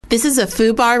This is a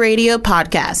FUBAR Radio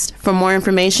podcast. For more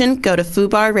information, go to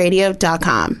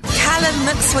FUBARradio.com. Callum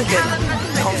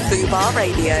McSwiggan on FUBAR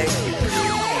Radio.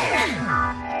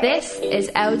 This is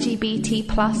LGBT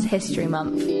Plus History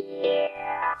Month.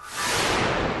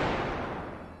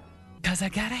 'Cause I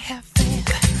gotta have faith.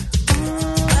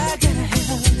 I gotta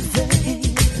have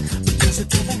faith. Because I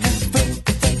gotta have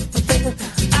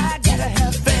faith. I gotta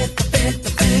have faith.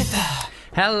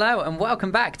 Hello and welcome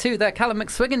back to the Callum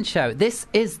McSwiggan Show. This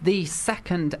is the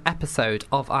second episode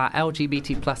of our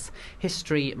LGBT Plus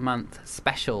History Month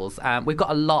specials. We've got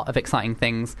a lot of exciting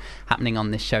things happening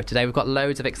on this show today. We've got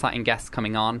loads of exciting guests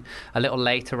coming on. A little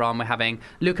later on, we're having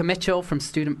Luca Mitchell from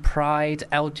Student Pride,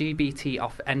 LGBT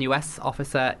NUS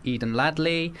officer Eden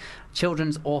Ladley,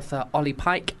 children's author Ollie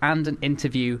Pike, and an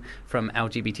interview from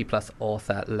LGBT Plus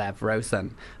author Lev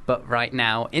Rosen. But right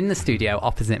now, in the studio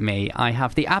opposite me, I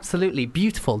have the absolutely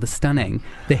beautiful, the stunning,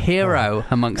 the hero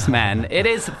amongst men. It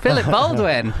is Philip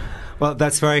Baldwin. Well,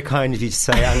 that's very kind of you to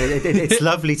say, and it's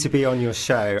lovely to be on your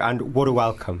show, and what a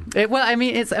welcome.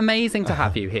 It's amazing to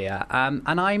have you here,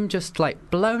 and I'm just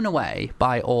blown away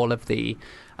by all of the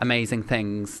amazing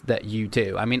things that you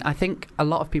do. I mean, I think a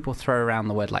lot of people throw around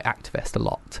the word activist a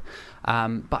lot,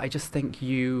 but I just think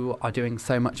you are doing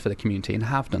so much for the community and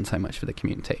have done so much for the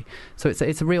community. So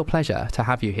it's a real pleasure to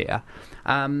have you here.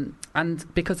 And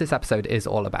because this episode is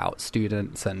all about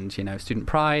students and, student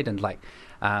pride and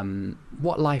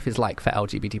what life is like for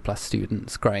LGBT plus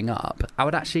students growing up, I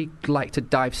would actually like to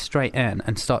dive straight in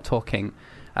and start talking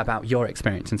about your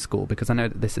experience in school, because I know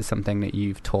that this is something that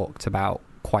you've talked about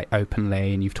quite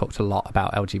openly, and you've talked a lot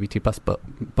about LGBT plus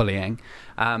bullying.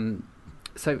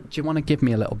 So do you want to give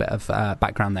me a little bit of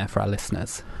background there for our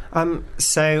listeners?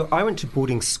 So I went to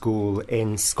boarding school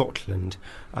in Scotland,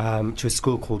 to a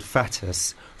school called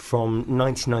Fettes, from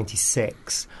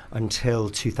 1996 until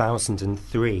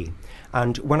 2003.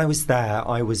 And when I was there,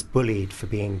 I was bullied for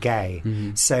being gay.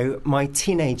 Mm-hmm. So my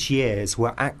teenage years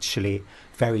were actually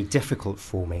very difficult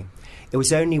for me. It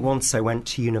was only once I went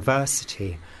to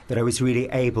university that I was really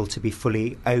able to be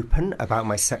fully open about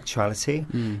my sexuality,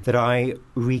 that I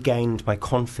regained my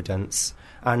confidence,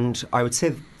 and I would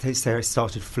say I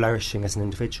started flourishing as an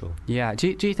individual. Yeah. Do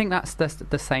you think that's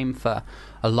the same for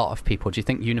a lot of people? Do you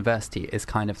think university is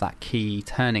kind of that key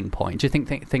turning point? Do you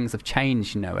think things have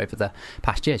changed, over the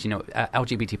past years?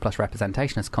 LGBT plus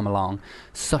representation has come along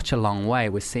such a long way.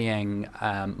 We're seeing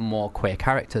more queer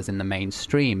characters in the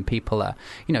mainstream. People are,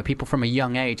 people from a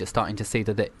young age are starting to see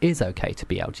that it is okay to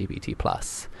be LGBT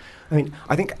plus. I mean,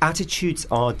 I think attitudes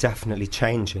are definitely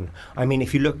changing. I mean,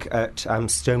 if you look at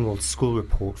Stonewall's school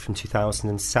report from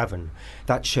 2007,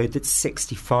 that showed that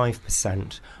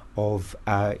 65% of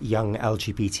young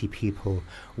LGBT people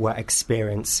were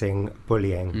experiencing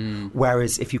bullying.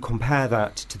 Whereas if you compare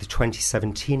that to the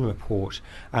 2017 report,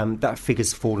 that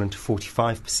figure's fallen to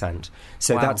 45%.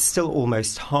 So Wow. That's still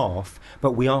almost half,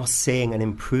 but we are seeing an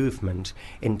improvement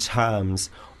in terms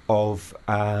of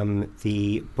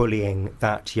the bullying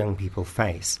that young people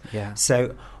face. Yeah.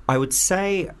 So I would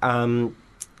say,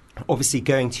 obviously,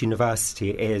 going to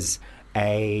university is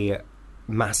a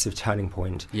massive turning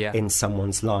point in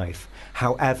someone's life.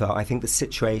 However, I think the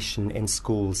situation in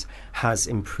schools has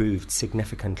improved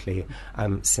significantly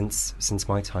since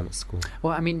my time at school.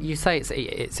 Well, I mean, you say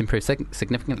it's improved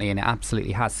significantly, and it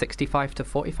absolutely has. 65 to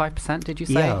 45%, did you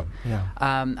say? Yeah.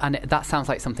 And that sounds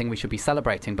like something we should be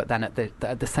celebrating, but then at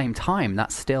the same time,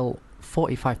 that's still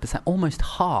 45%, almost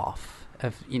half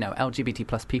of LGBT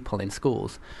plus people in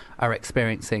schools are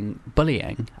experiencing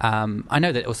bullying. I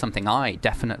know that it was something I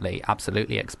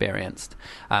absolutely experienced.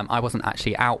 I wasn't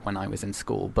actually out when I was in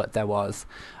school, but there was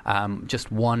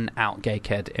just one out gay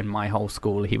kid in my whole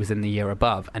school. He was in the year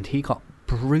above, and he got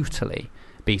brutally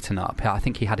beaten up. I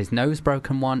think he had his nose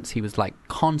broken once. He was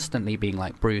constantly being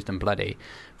bruised and bloody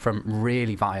from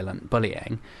really violent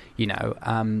bullying,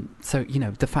 so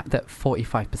the fact that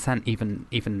 45% even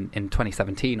in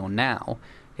 2017 or now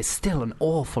is still an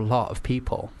awful lot of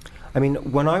people. I mean,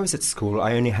 when I was at school,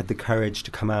 I only had the courage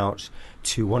to come out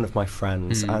to one of my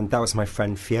friends, and that was my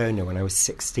friend Fiona when I was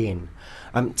 16.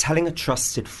 Telling a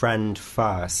trusted friend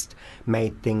first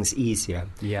made things easier.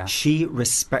 Yeah. She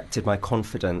respected my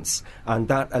confidence, and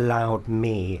that allowed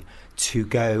me to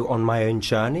go on my own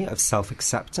journey of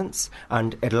self-acceptance,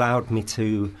 and it allowed me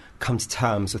to come to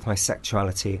terms with my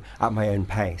sexuality at my own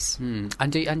pace.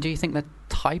 And do you think the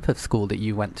type of school that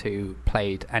you went to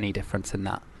played any difference in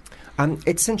that?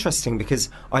 It's interesting because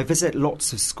I visit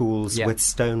lots of schools with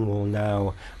Stonewall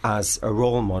now as a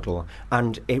role model,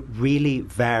 and it really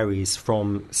varies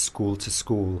from school to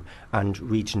school and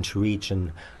region to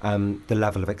region, the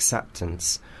level of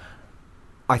acceptance.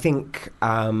 I think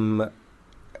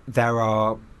there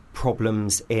are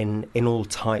problems in all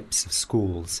types of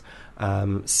schools.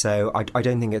 So I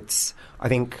don't think it's... I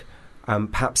think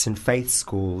perhaps in faith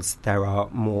schools there are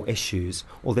more issues.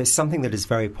 Although something that is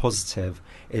very positive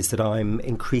is that I'm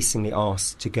increasingly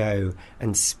asked to go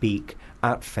and speak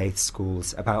at faith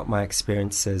schools about my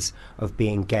experiences of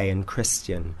being gay and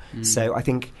Christian. So I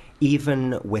think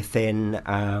even within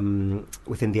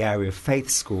the area of faith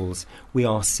schools, we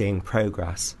are seeing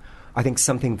progress. I think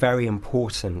something very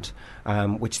important,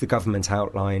 which the government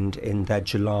outlined in their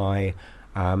July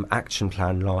action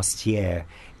plan last year,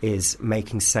 is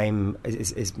making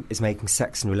making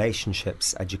sex and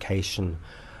relationships education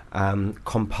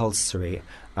compulsory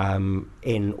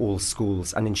in all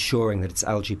schools, and ensuring that it's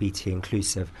LGBT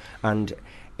inclusive. And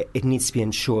it needs to be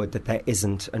ensured that there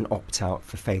isn't an opt-out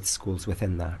for faith schools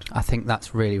within that. I think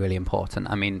that's really, really important.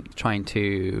 I mean, trying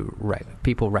to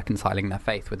people reconciling their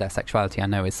faith with their sexuality, I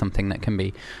know, is something that can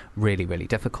be really, really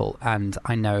difficult. And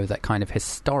I know that kind of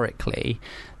historically,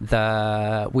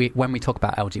 when we talk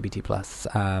about LGBT plus,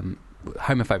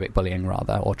 homophobic bullying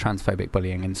rather, or transphobic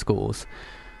bullying in schools,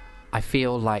 I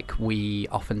feel like we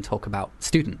often talk about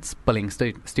students bullying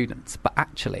students, but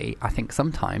actually I think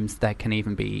sometimes there can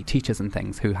even be teachers and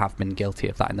things who have been guilty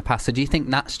of that in the past. So do you think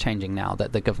that's changing now,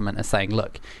 that the government is saying,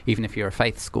 look, even if you're a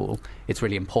faith school, it's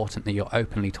really important that you're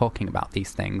openly talking about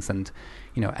these things and,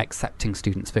 you know, accepting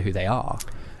students for who they are?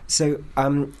 So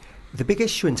the big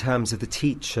issue in terms of the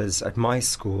teachers at my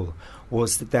school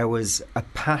was that there was a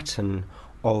pattern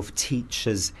of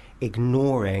teachers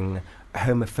ignoring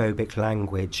homophobic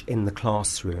language in the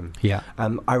classroom. Yeah.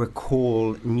 I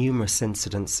recall numerous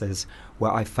incidences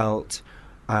where I felt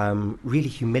really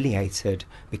humiliated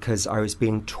because I was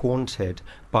being taunted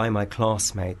by my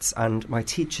classmates, and my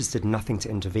teachers did nothing to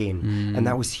intervene. And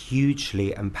that was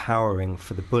hugely empowering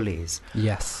for the bullies.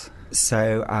 Yes.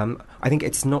 So I think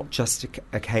it's not just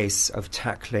a case of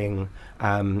tackling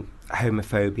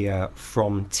homophobia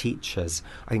from teachers.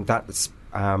 I think that's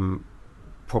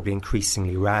probably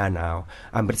increasingly rare now,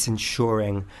 but it's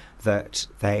ensuring that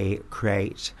they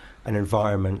create an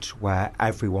environment where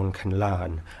everyone can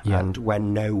learn, and where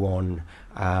no one,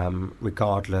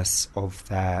 regardless of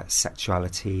their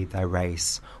sexuality, their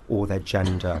race or their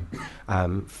gender,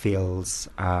 feels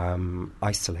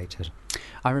isolated.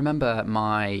 I remember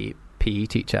my PE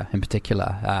teacher in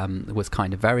particular was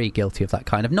kind of very guilty of that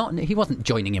kind of, he wasn't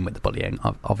joining in with the bullying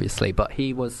obviously, but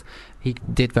he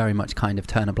did very much kind of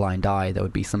turn a blind eye. There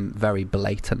would be some very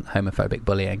blatant homophobic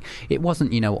bullying. It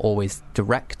wasn't, you know, always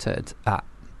directed at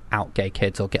out gay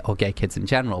kids or gay kids in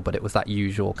general, but it was that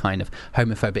usual kind of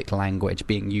homophobic language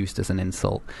being used as an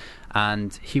insult,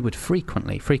 and he would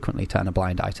frequently turn a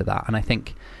blind eye to that. And I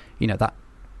think, you know, that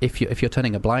if you're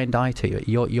turning a blind eye to it,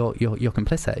 you're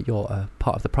complicit. You're a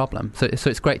part of the problem. So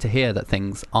it's great to hear that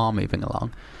things are moving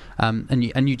along, and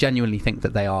you genuinely think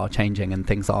that they are changing and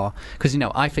things are, because, you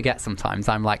know, I forget sometimes.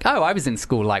 I'm like, oh, I was in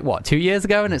school like 2 years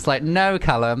ago, and it's like, no,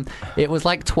 Callum, it was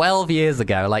like 12 years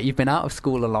ago. Like, you've been out of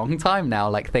school a long time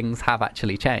now. Like, things have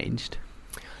actually changed.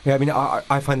 Yeah, I mean,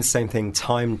 I find the same thing.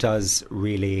 Time does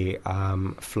really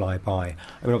fly by.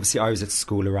 I mean, obviously, I was at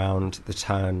school around the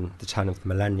turn of the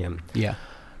millennium. Yeah.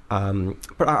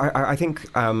 But I think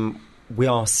we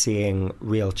are seeing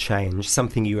real change.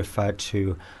 Something you referred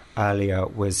to earlier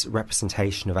was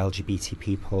representation of LGBT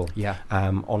people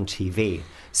on TV.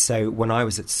 So when I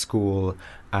was at school,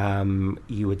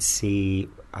 you would see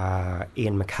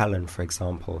Ian McKellen, for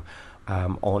example,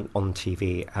 on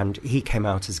TV, and he came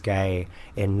out as gay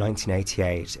in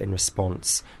 1988 in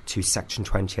response to Section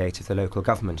 28 of the Local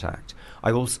Government Act.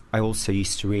 I also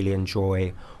used to really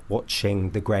enjoy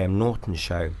watching the Graham Norton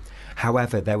show.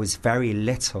 However, there was very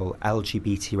little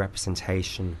LGBT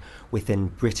representation within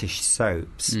British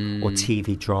soaps or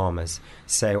TV dramas.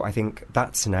 So I think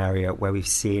that's an area where we've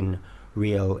seen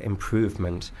real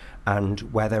improvement, and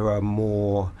where there are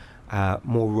more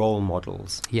role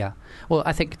models. Yeah. Well,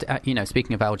 I think, you know,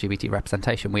 speaking of LGBT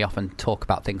representation, we often talk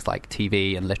about things like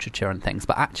TV and literature and things,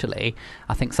 but actually,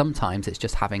 I think sometimes it's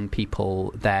just having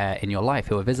people there in your life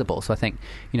who are visible. So I think,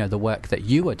 you know, the work that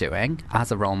you are doing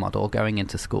as a role model going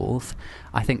into schools,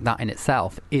 I think that in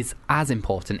itself is as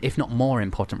important, if not more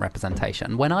important,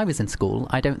 representation. When I was in school,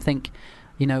 I don't think,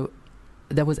 you know,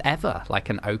 there was ever like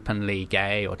an openly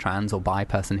gay or trans or bi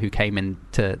person who came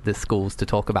into the schools to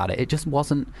talk about it. It just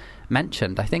wasn't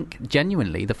mentioned. I think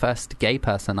genuinely the first gay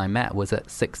person I met was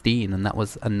at 16, and that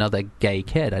was another gay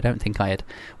kid. I don't think I had,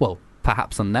 well,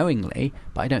 perhaps unknowingly,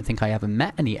 but I don't think I ever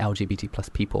met any LGBT plus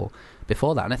people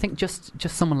before that. And I think just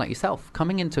someone like yourself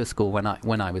coming into a school when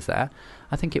I was there,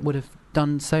 I think it would have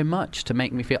done so much to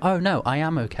make me feel, oh no, I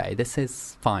am okay, this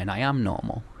is fine, I am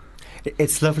normal.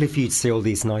 It's lovely for you to say all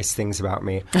these nice things about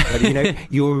me. But, you know,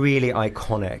 you're really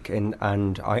iconic,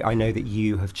 and I know that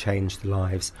you have changed the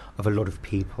lives of a lot of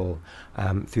people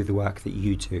through the work that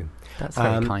you do. That's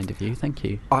very kind of you. Thank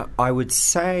you. I would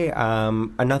say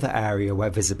another area where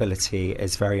visibility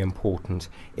is very important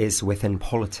is within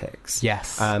politics.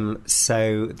 Yes.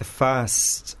 So the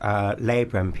first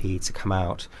Labour MP to come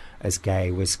out as gay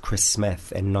was Chris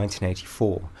Smith in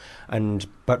 1984,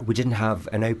 but we didn't have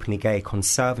an openly gay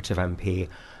Conservative MP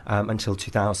until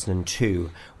 2002,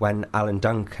 when Alan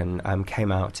Duncan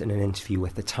came out in an interview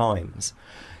with The Times.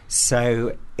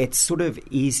 So it's sort of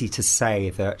easy to say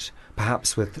that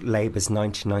perhaps with Labour's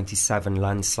 1997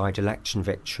 landslide election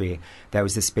victory, there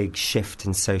was this big shift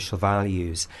in social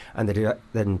values, and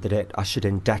that it ushered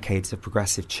in decades of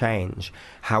progressive change.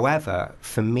 However,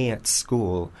 for me at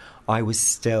school, I was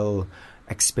still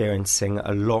experiencing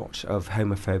a lot of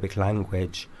homophobic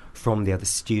language from the other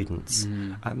students.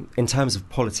 In terms of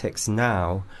politics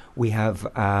now, we have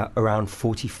around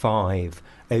 45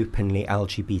 openly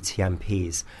LGBT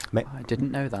MPs. I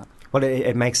didn't know that. Well,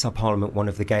 it makes our parliament one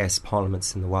of the gayest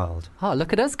parliaments in the world. Oh,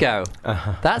 look at us go.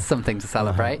 That's something to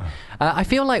celebrate. I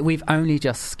feel like we've only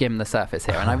just skimmed the surface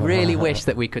here, and I really wish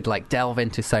that we could delve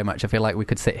into so much. I feel like we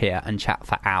could sit here and chat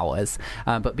for hours.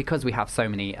 But because we have so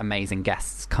many amazing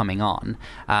guests coming on,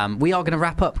 we are going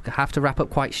to have to wrap up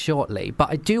quite shortly. But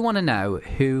I do want to know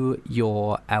who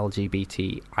your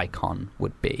LGBT icon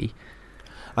would be.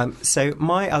 So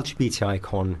my LGBT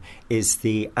icon is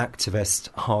the activist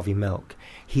Harvey Milk.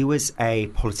 He was a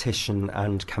politician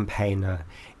and campaigner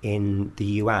in the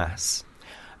US.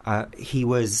 He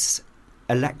was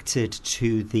elected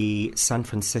to the San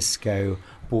Francisco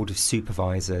Board of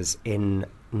Supervisors in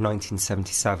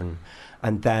 1977,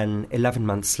 and then 11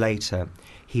 months later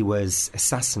he was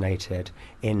assassinated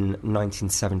in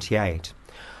 1978.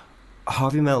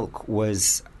 Harvey Milk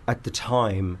was, at the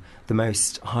time, the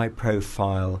most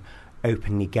high-profile,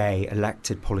 openly gay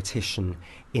elected politician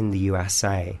in the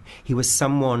USA. He was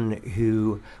someone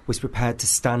who was prepared to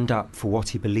stand up for what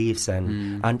he believes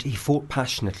in, and he fought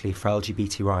passionately for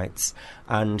LGBT rights.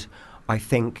 And I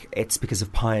think it's because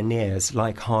of pioneers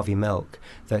like Harvey Milk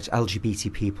that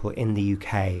LGBT people in the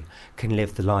UK can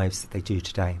live the lives that they do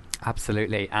today.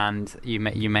 Absolutely, and you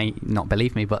may not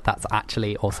believe me, but that's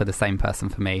actually also the same person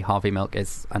for me. Harvey Milk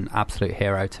is an absolute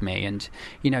hero to me, and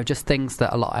just things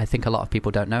that I think a lot of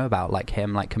people don't know about, like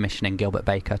him, like commissioning Gilbert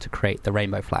Baker to create the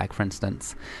rainbow flag, for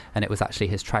instance. And it was actually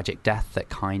his tragic death that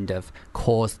kind of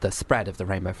caused the spread of the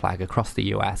rainbow flag across the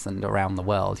US and around the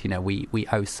world. We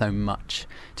owe so much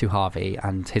to Harvey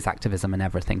and his activism and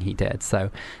everything he did. So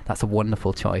that's a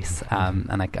wonderful choice,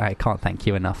 and I can't thank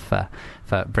you enough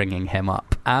for bringing him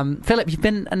up. Philip, you've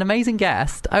been an amazing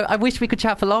guest. I wish we could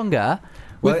chat for longer.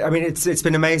 Well, I mean, it's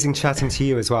been amazing chatting to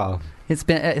you as well.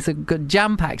 It's a good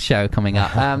jam-packed show coming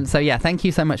up. So yeah, thank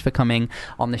you so much for coming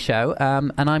on the show.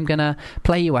 And I'm going to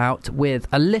play you out with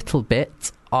a little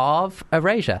bit of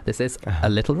Erasure. This is A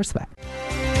Little Respect.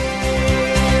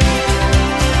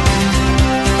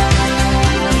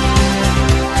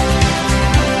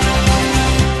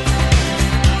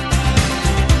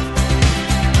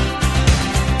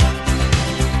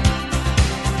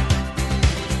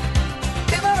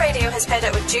 Has paired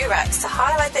up with Durex to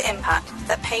highlight the impact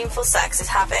that painful sex is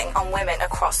having on women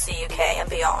across the UK and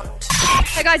beyond.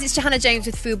 Hey guys, it's Johanna James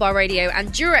with Fubar Radio, and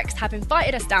Durex have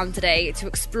invited us down today to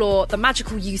explore the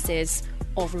magical uses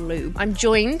of lube. I'm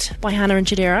joined by Hannah and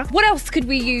Chidera. What else could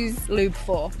we use lube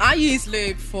for? I use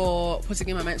lube for putting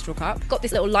in my menstrual cup. Got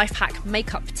this little life hack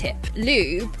makeup tip.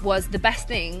 Lube was the best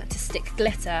thing to stick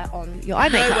glitter on your eye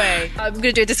makeup. No way. I'm going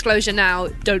to do a disclosure now.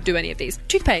 Don't do any of these.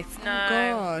 Toothpaste. No.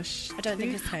 Gosh. I don't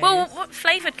think it's... Well, what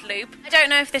flavoured lube? I don't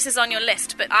know if this is on your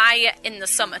list, but I, in the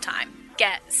summertime,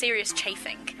 get serious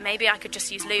chafing. Maybe I could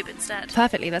just use lube instead.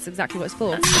 Perfectly, that's exactly what it's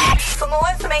for. For more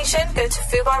information, go to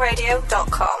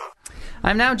fubarradio.com.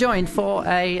 I'm now joined for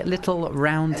a little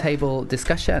roundtable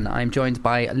discussion. I'm joined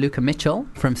by Luca Mitchell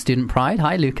from Student Pride.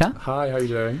 Hi, Luca. Hi, how are you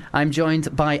doing? I'm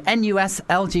joined by NUS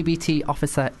LGBT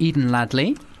officer Eden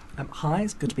Ladley. Hi,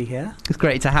 it's good to be here. It's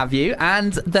great to have you.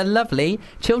 And the lovely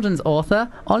children's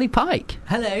author, Ollie Pike.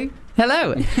 Hello.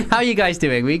 Hello. How are you guys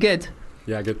doing? We good?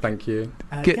 Yeah, good, thank you.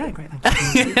 Good. Yeah, great,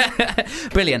 thank you.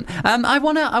 Brilliant. I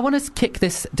want to kick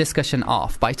this discussion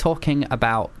off by talking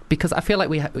about, because I feel like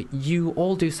you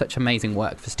all do such amazing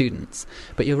work for students,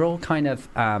 but you're all kind of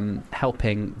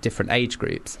helping different age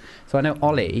groups. So I know,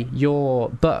 Ollie, your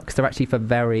books, they're actually for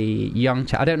very young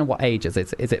I don't know what age is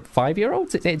it. Is it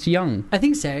 5-year-olds? It's young. I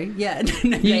think so, yeah.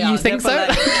 You think so?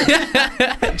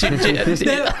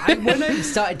 When I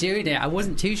started doing it, I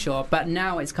wasn't too sure, but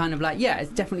now it's kind of like, yeah,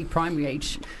 it's definitely primary age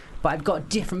but I've got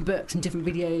different books and different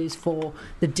videos for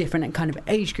the different kind of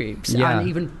age groups, and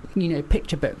even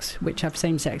picture books which have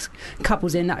same-sex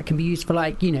couples in that can be used for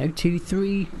 2,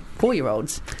 3,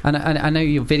 4-year-olds. And I know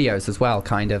your videos as well.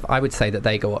 Kind of, I would say that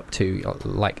they go up to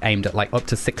aimed at up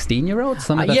to 16-year-olds.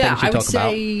 Some of the things you talk about. I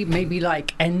would say maybe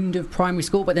end of primary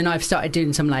school, but then I've started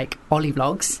doing some Ollie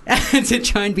vlogs to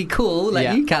try and be cool,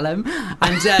 you, Callum.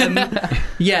 And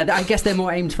I guess they're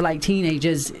more aimed for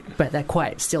teenagers, but they're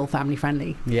quite still family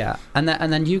friendly. Yeah, and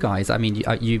then you guys, I mean,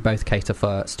 you both cater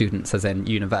for students, as in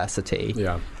university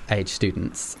age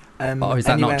students, or is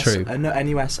that not true? No,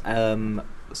 NUS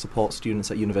support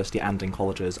students at university and in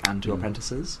colleges and do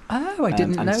apprentices. Oh, I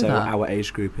didn't know that. And so that. our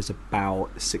age group is about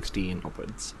 16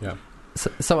 upwards. Yeah. Go.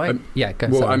 Well,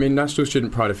 sorry. I mean, National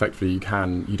Student Pride, effectively, you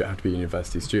don't have to be a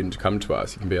university student to come to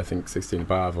us. You can be, I think, 16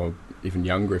 above or even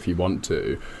younger if you want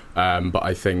to. But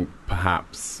I think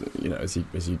perhaps, as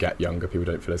you get younger, people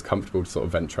don't feel as comfortable to sort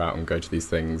of venture out and go to these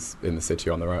things in the city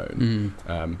on their own.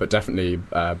 But definitely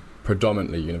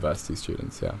predominantly university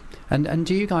students, yeah. And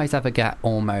do you guys ever get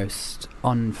almost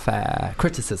unfair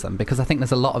criticism? Because I think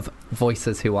there's a lot of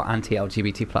voices who are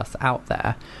anti-LGBT plus out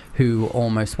there who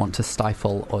almost want to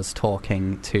stifle us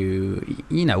talking to,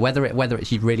 whether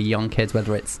it's really young kids,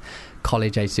 whether it's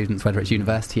college age students, whether it's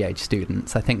university age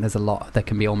students. I think there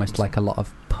can be almost a lot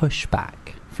of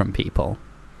pushback from people.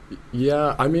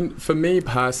 Yeah, I mean, for me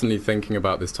personally, thinking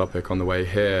about this topic on the way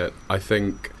here, I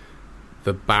think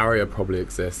the barrier probably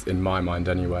exists, in my mind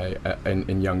anyway,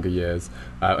 in younger years.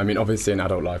 I mean, obviously in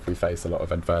adult life we face a lot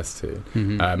of adversity,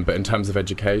 but in terms of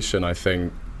education, I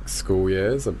think school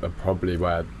years are probably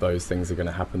where those things are going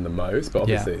to happen the most, but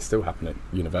obviously it still happen at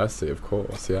university, of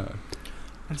course,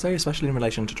 I'd say especially in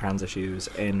relation to trans issues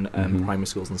in primary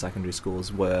schools and secondary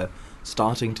schools, we're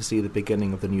starting to see the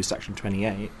beginning of the new Section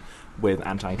 28 with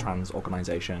anti-trans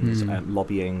organisations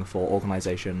lobbying for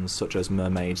organisations such as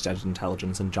Mermaids, Gender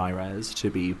Intelligence and GYRES to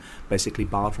be basically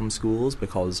barred from schools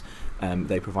because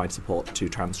they provide support to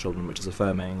trans children, which is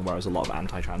affirming, whereas a lot of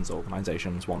anti-trans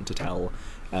organisations want to tell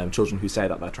children who say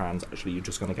that they're trans, actually you're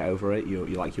just going to get over it, you're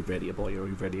really a boy or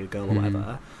you're really a girl or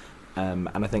whatever. And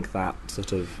I think that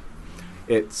sort of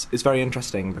it's very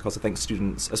interesting because I think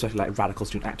students, especially radical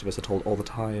student activists, are told all the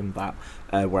time that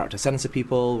we're out to censor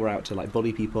people, we're out to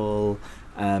bully people,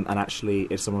 and actually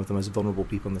it's some of the most vulnerable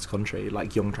people in this country,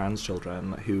 like young trans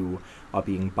children who are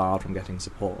being barred from getting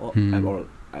support.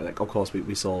 Of course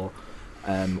we saw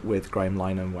with Graham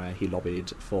Lynham where he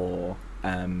lobbied for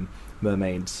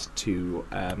Mermaids to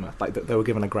they were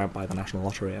given a grant by the National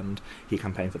Lottery and he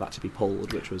campaigned for that to be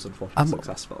pulled, which was unfortunately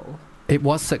successful. It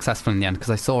was successful in the end because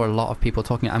I saw a lot of people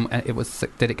talking. It was.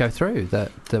 Did it go through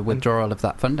the withdrawal of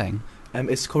that funding?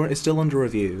 It's still under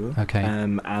review. Okay.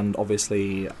 And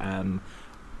obviously,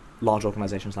 large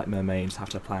organisations like Mermaids have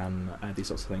to plan these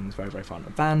sorts of things very, very far in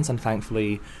advance. And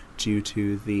thankfully, due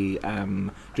to the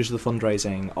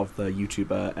fundraising of the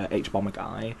YouTuber H Bomber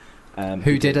Guy.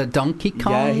 Who did a Donkey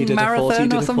Kong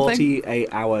marathon or something? He did a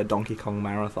 48-hour Donkey Kong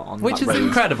marathon. Which is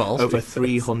incredible. Over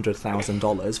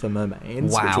 $300,000 for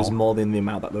Mermaids, which was more than the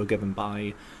amount that they were given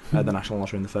by the National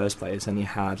Lottery in the first place. And you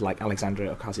had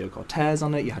Alexandria Ocasio-Cortez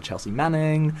on it, you had Chelsea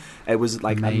Manning. It was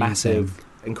a massive,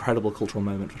 incredible cultural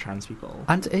moment for trans people.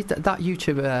 And that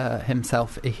YouTuber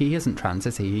himself, he isn't trans,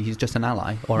 is he? He's just an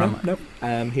ally? No.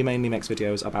 He mainly makes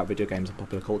videos about video games and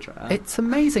popular culture. It's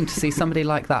amazing to see somebody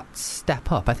like that step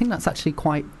up. I think that's actually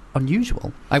quite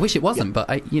unusual. I wish it wasn't, but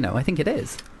I think it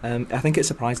is. I think it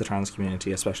surprised the trans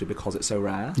community, especially because it's so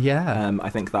rare. Yeah. I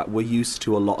think that we're used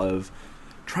to a lot of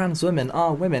trans women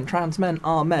are women, trans men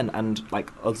are men, and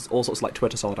all sorts of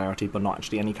Twitter solidarity, but not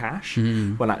actually any cash.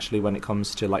 When it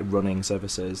comes to running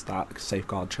services that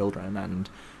safeguard children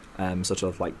and sort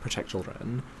of protect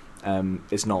children,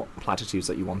 it's not platitudes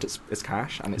that you want, it's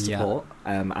cash and it's support.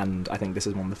 And I think this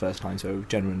is one of the first times we've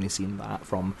genuinely seen that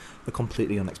from a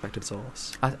completely unexpected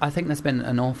source. I think there's been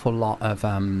an awful lot of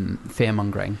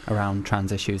fear-mongering around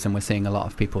trans issues, and we're seeing a lot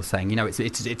of people saying,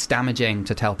 it's damaging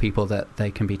to tell people that they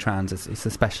can be trans, it's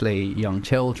especially young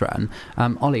children.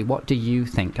 Ollie, what do you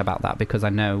think about that? Because I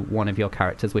know one of your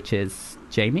characters, which is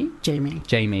Jamie,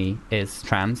 is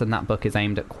trans, and that book is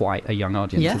aimed at quite a young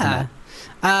audience, isn't it?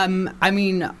 I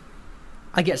mean,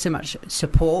 I get so much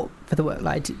support for the work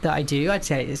that I do. I'd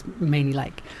say it's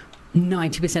mainly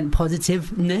 90%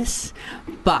 positiveness,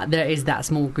 but there is that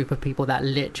small group of people that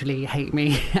literally hate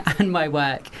me and my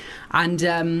work,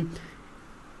 and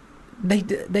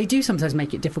they do sometimes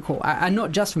make it difficult, and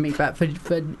not just for me, but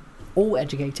for all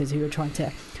educators who are trying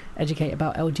to educate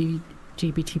about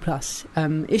LGBT plus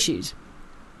issues.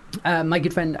 My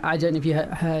good friend, I don't know if you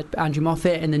heard Andrew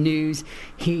Moffat in the news.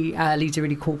 He leads a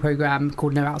really cool program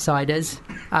called No Outsiders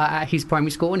at his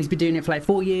primary school, and he's been doing it for like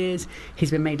 4 years.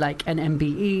 He's been made like an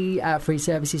MBE, free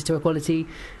services to equality,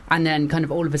 and then kind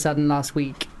of all of a sudden last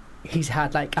week, he's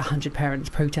had like 100 parents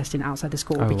protesting outside the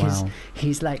school because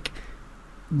he's like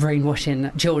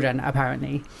brainwashing children,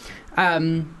 apparently.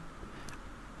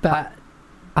 But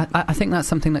I think that's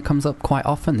something that comes up quite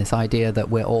often, this idea that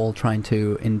we're all trying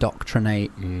to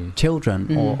indoctrinate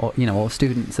children or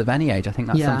students of any age. I think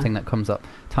that's something that comes up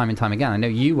time and time again. I know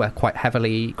you were quite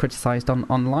heavily criticised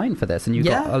online for this, and you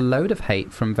got a load of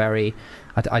hate from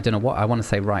I don't know what, I want to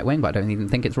say right wing, but I don't even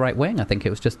think it's right wing. I think it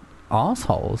was just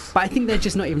arseholes. But I think they're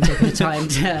just not even taking the time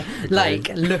to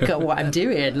look at what I'm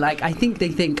doing. Like, I think they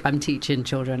think I'm teaching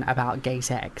children about gay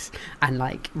sex and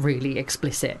like really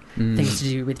explicit things to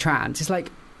do with trans. It's like,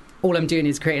 all I'm doing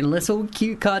is creating little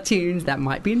cute cartoons that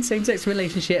might be in same-sex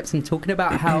relationships and talking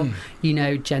about how,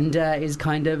 gender is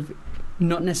kind of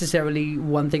not necessarily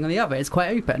one thing or the other. It's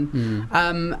quite open.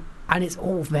 And it's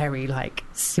all very, like,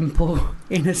 simple,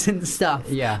 innocent stuff.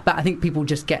 Yeah. But I think people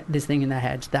just get this thing in their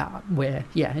head that we're,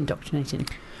 indoctrinating.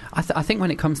 I think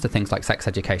when it comes to things like sex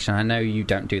education, I know you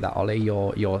don't do that, Ollie.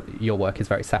 Your work is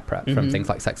very separate from things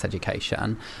like sex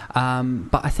education.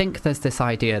 But I think there's this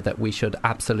idea that we should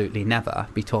absolutely never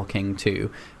be talking to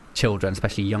children,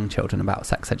 especially young children, about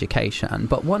sex education.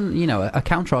 But a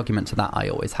counter argument to that I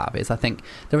always have is I think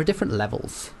there are different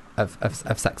levels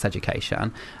of sex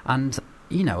education. And,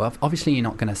 obviously you're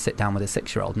not going to sit down with a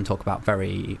 6-year-old and talk about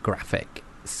very graphic,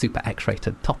 super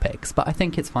X-rated topics, but I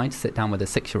think it's fine to sit down with a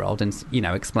 6-year-old and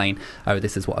explain,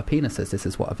 this is what a penis is, this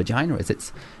is what a vagina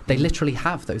is. They literally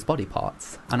have those body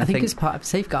parts, and I think it's part of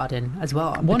safeguarding as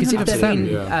well. Because if they're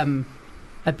being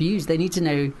abused, they need to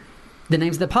know the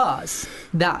names of the parts.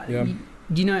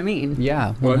 Do you know what I mean?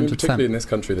 Yeah, 100%. Well, I mean, particularly in this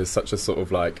country, there's such a sort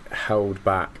of like held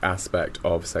back aspect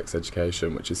of sex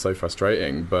education, which is so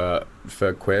frustrating. But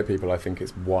for queer people, I think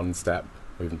it's one step,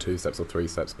 or even 2 steps or 3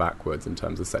 steps backwards in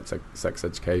terms of sex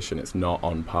education. It's not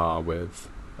on par with,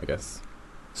 I guess,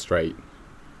 straight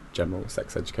general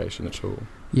sex education at all.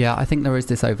 Yeah, I think there is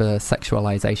this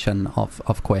over-sexualisation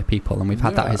of queer people, and we've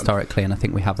had that historically, and I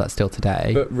think we have that still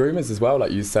today. But rumours as well,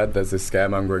 like you said, there's this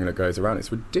scaremongering that goes around.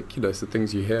 It's ridiculous, the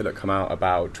things you hear that come out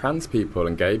about trans people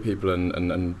and gay people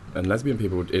and lesbian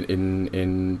people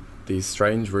in these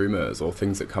strange rumours, or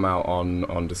things that come out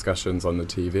on discussions on the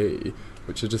TV,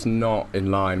 which are just not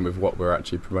in line with what we're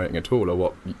actually promoting at all, or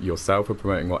what yourself are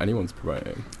promoting, what anyone's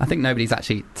promoting. I think nobody's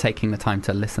actually taking the time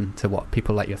to listen to what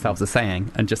people like yourselves are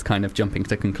saying, and just kind of jumping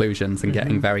to conclusions and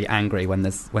getting very angry when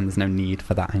there's no need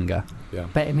for that anger. Yeah.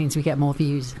 But it means we get more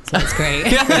views, so it's great.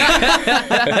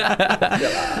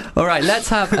 All right, let's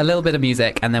have a little bit of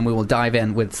music, and then we will dive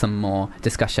in with some more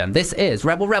discussion. This is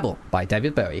Rebel Rebel by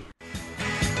David Bowie.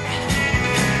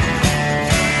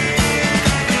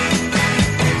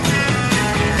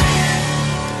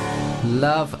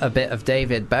 Love a bit of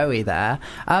David Bowie there.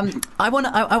 I want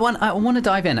to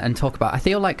dive in and talk about, I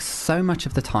feel like so much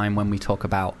of the time when we talk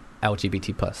about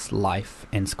LGBT plus life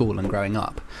in school and growing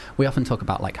up, we often talk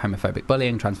about like homophobic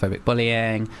bullying, transphobic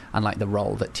bullying, and like the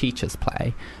role that teachers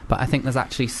play. But I think there's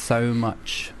actually so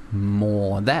much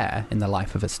more there in the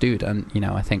life of a student.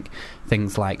 I think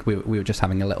things like we were just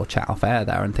having a little chat off air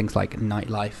there, and things like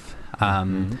nightlife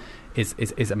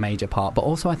is a major part. But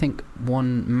also I think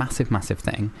one massive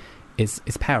thing is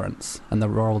parents and the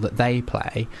role that they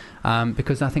play,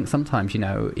 because I think sometimes,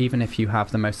 even if you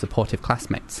have the most supportive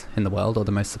classmates in the world or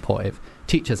the most supportive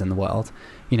teachers in the world,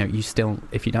 you still,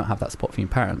 if you don't have that support from your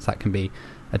parents, that can be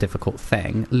a difficult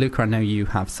thing. Luca, I know you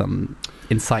have some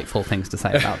insightful things to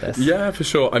say about this. Yeah, for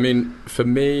sure. I mean, for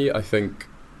me, I think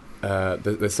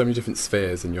there's so many different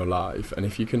spheres in your life, and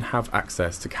if you can have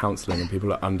access to counselling and people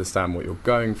that understand what you're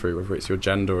going through, whether it's your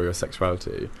gender or your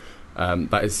sexuality,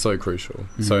 that is so crucial,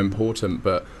 so important.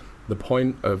 But the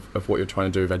point of what you're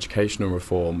trying to do with educational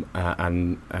reform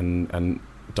and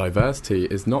diversity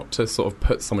is not to sort of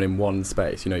put someone in one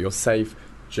space. You're safe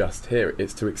just here.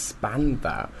 It's to expand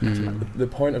that. The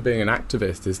point of being an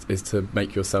activist is to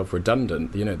make yourself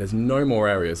redundant. There's no more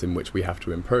areas in which we have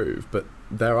to improve, but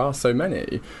there are so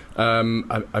many. I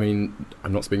mean,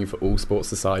 I'm not speaking for all sports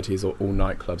societies or all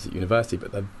nightclubs at university,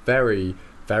 but they're very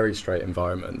straight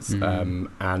environments, and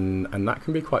that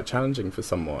can be quite challenging for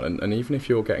someone. And even if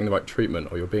you're getting the right treatment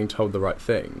or you're being told the right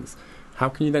things, how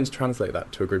can you then translate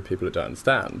that to a group of people that don't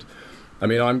understand? I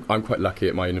mean, I'm quite lucky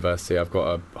at my university. I've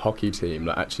got a hockey team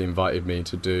that actually invited me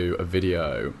to do a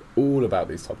video all about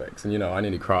these topics. And, I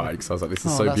nearly cried because I was like, this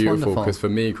is so that's beautiful. wonderful. Because for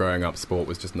me, growing up, sport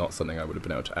was just not something I would have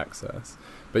been able to access.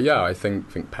 But yeah, I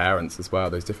think parents as well,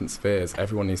 those different spheres,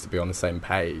 everyone needs to be on the same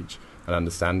page and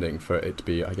understanding for it to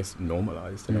be, I guess,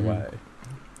 normalised in a way.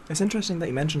 It's interesting that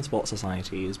you mentioned sports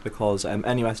societies because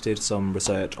NUS did some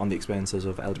research on the experiences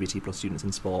of LGBT plus students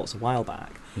in sports a while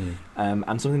back.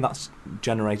 And something that's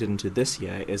generated into this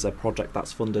year is a project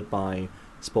that's funded by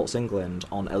Sports England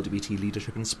on LGBT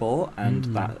leadership in sport, and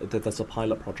there's a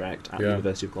pilot project at the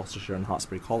University of Gloucestershire and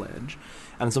Hartsbury College.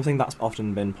 And something that's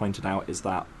often been pointed out is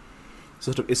that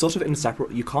it's sort of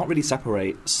inseparable. You can't really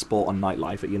separate sport and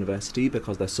nightlife at university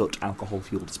because they're such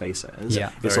alcohol-fueled spaces. Yeah,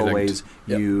 it's very always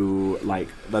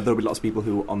linked. There'll be lots of people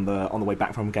who on the way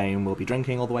back from a game will be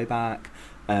drinking all the way back,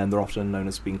 and they're often known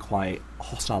as being quite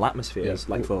hostile atmospheres,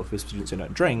 for students who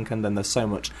don't drink. And then there's so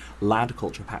much lad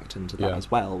culture packed into that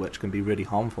as well, which can be really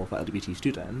harmful for LGBT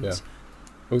students.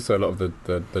 Yeah. Also, a lot of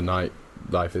the night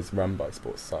life is run by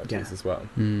sports societies as well.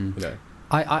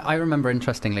 I remember,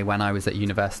 interestingly, when I was at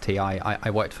university, I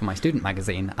worked for my student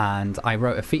magazine, and I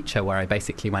wrote a feature where I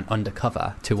basically went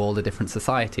undercover to all the different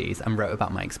societies and wrote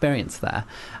about my experience there.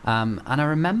 And I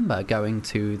remember going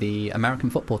to the American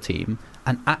football team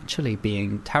and actually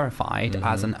being terrified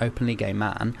as an openly gay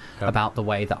man about the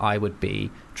way that I would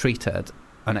be treated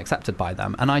and accepted by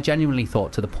them. And I genuinely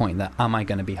thought, to the point that, am I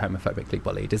going to be homophobically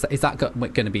bullied? Is that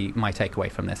going to be my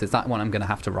takeaway from this? Is that what I'm going to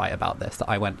have to write about this, that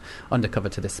I went undercover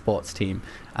to this sports team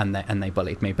and they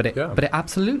bullied me? But it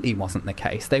absolutely wasn't the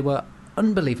case. They were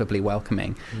unbelievably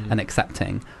welcoming and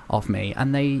accepting of me,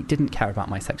 and they didn't care about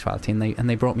my sexuality, and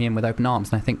they brought me in with open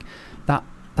arms. And I think that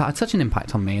had such an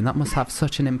impact on me, and that must have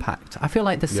such an impact. I feel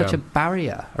like there's such a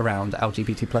barrier around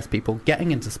LGBT plus people getting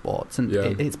into sports, and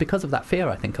it's because of that fear,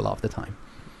 I think, a lot of the time.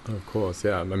 Oh, of course,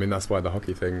 yeah. I mean, that's why the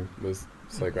hockey thing was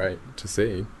so great to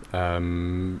see.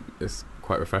 It's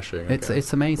quite refreshing.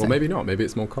 It's amazing. Well, maybe not. Maybe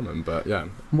it's more common, but yeah.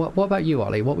 What about you,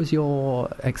 Ollie? What was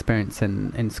your experience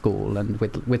in school and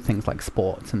with things like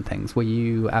sports and things? Did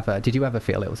you ever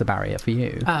feel it was a barrier for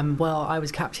you? Well, I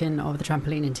was captain of the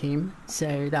trampolining team,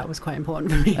 so that was quite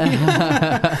important for me.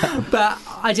 But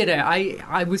I don't know.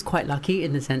 I was quite lucky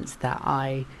in the sense that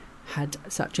I had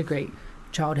such a great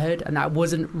childhood, and I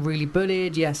wasn't really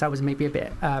bullied. Yes, I was maybe a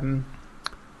bit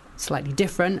slightly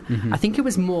different. I think it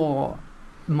was more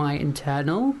my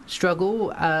internal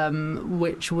struggle,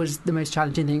 which was the most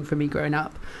challenging thing for me growing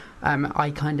up.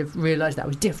 I kind of realised that I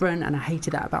was different, and I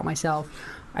hated that about myself.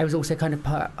 I was also kind of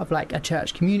part of like a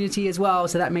church community as well,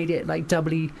 so that made it like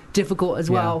doubly difficult as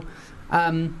well.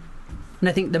 And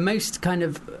I think the most kind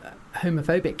of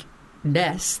homophobic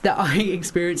that I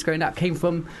experienced growing up came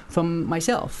from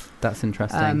myself. That's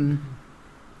interesting.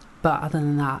 But other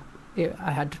than that,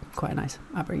 I had quite a nice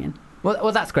upbringing.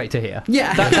 Well, that's great to hear.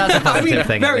 Yeah. That's a positive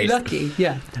thing. Very at least. lucky,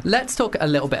 yeah. Let's talk a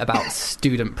little bit about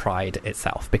student pride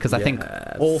itself, because I think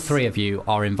all three of you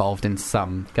are involved in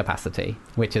some capacity,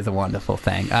 which is a wonderful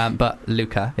thing. But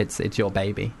Luca, it's your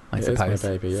baby, I suppose. It's my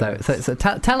baby, yes. So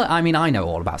tell it. I mean, I know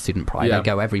all about student pride. I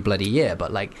go every bloody year,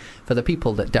 but like for the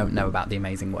people that don't know about the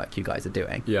amazing work you guys are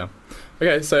doing. Yeah.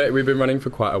 Okay, so we've been running for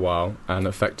quite a while, and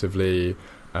effectively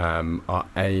our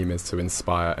aim is to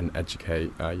inspire and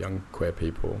educate young queer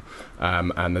people,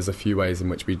 and there's a few ways in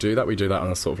which we do that. We do that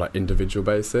on a sort of like individual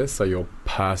basis, so your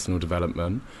personal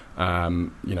development,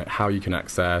 how you can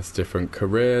access different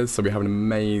careers. So we have an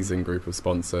amazing group of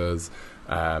sponsors,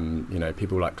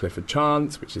 people like Clifford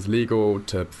Chance, which is legal,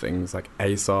 to things like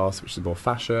ASOS, which is more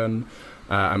fashion,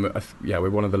 and we're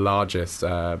one of the largest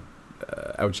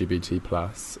LGBT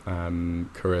plus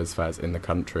careers fairs in the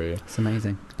country. It's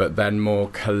amazing. But then more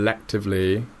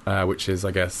collectively, which is, I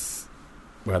guess,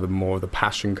 where the more of the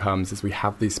passion comes, is we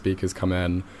have these speakers come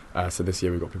in. So this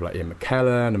year we've got people like Ian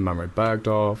McKellen and Manro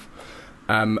Bergdorf,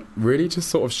 really to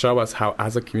sort of show us how,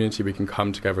 as a community, we can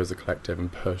come together as a collective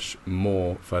and push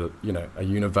more for, a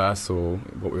universal,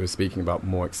 what we were speaking about,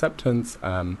 more acceptance,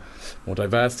 more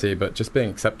diversity, but just being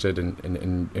accepted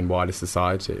in wider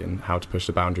society, and how to push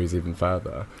the boundaries even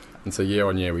further. And so year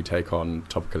on year we take on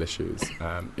topical issues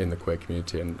in the queer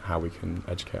community and how we can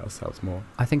educate ourselves more.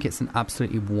 I think it's an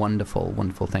absolutely wonderful,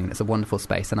 wonderful thing. It's a wonderful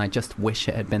space, and I just wish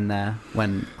it had been there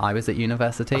when I was at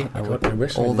university. I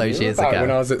wish all those years ago.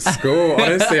 When I was at school,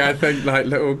 honestly, I think like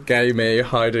little gay me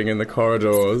hiding in the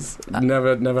corridors,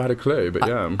 never had a clue. But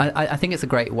yeah, I think it's a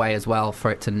great way as well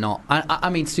for it to not. I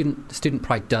mean, student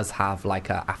pride does have like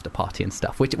a after party and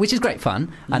stuff, which is great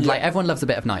fun, and like everyone loves a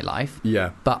bit of nightlife. Yeah,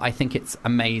 but I think it's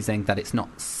amazing that it's not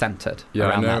centred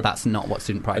around that. That's not what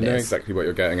student pride is. I know exactly what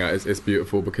you're getting at. It's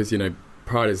beautiful because,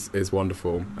 Pride is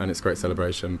wonderful and it's a great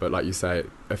celebration, but like you say,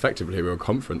 effectively we're a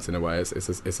conference in a way. It's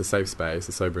a safe space,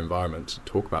 a sober environment to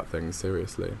talk about things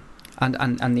seriously.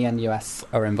 And the NUS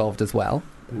are involved as well.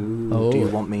 Ooh, do you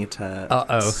want me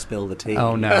to spill the tea?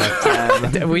 Oh no,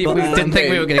 we didn't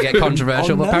think we were going to get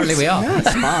controversial, but apparently we are. No,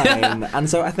 it's fine. And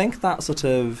so I think that sort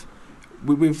of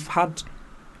we've had,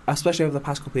 especially over the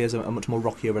past couple of years, a much more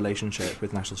rockier relationship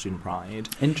with National Student Pride.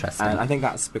 Interesting. And I think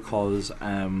that's because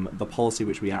the policy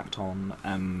which we act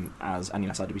on as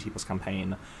NUS LGBT+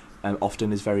 campaign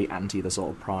often is very anti the sort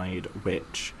of pride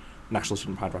which National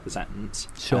Student Pride represents.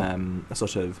 Sure.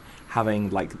 Sort of having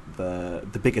like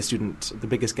the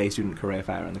biggest gay student career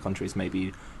fair in the country is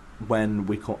maybe when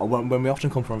we often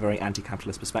come from a very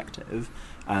anti-capitalist perspective,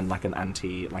 and like an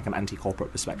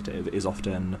anti-corporate perspective is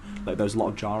often like there's a lot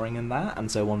of jarring in that.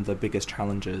 And so one of the biggest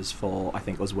challenges for I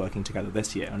think us working together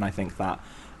this year, and I think that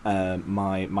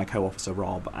my co-officer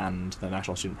Rob and the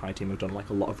National Student Pride team have done like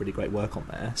a lot of really great work on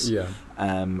this. Yeah.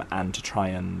 And to try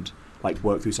and like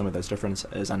work through some of those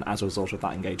differences, and as a result of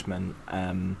that engagement,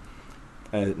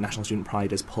 National Student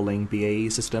Pride is pulling BAE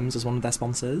Systems as one of their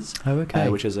sponsors. Oh, okay.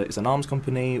 Which is it's an arms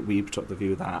company. We took the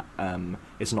view that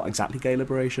it's not exactly gay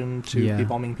liberation to be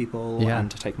bombing people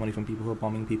and to take money from people who are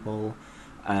bombing people,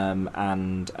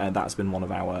 and that's been one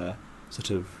of our sort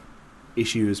of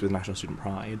issues with National Student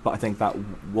Pride. But I think that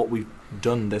what we've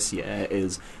done this year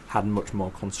is had much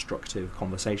more constructive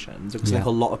conversations, because I think a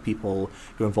lot of people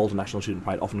who are involved in National Student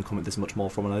Pride often come at this much more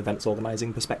from an events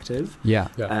organising perspective.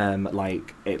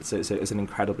 Like it's an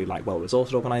incredibly like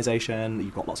well-resourced organisation.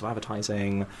 You've got lots of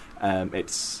advertising.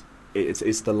 It's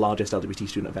the largest LGBT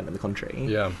student event in the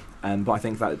country. But I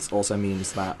think that it also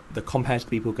means that compared to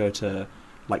people who go to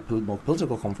like more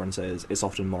political conferences, it's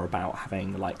often more about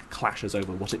having like clashes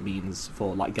over what it means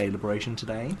for like gay liberation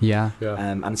today.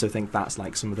 And so I think that's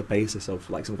like some of the basis of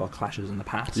like some of our clashes in the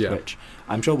past, which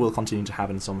I'm sure we'll continue to have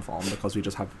in some form because we've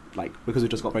just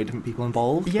got very different people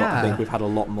involved. But I think we've had a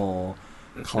lot more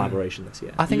collaboration this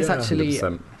year. I think it's actually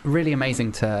 100%. Really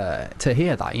amazing to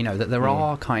hear that, you know, that there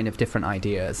are kind of different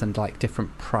ideas and like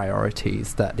different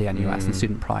priorities that the NUS and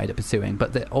Student Pride are pursuing,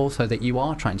 but that also that you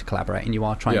are trying to collaborate and you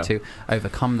are trying to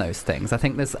overcome those things. I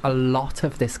think there's a lot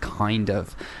of this kind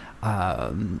of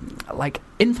like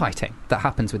infighting that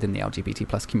happens within the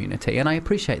LGBT+ community, and I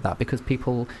appreciate that because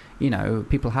people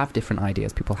have different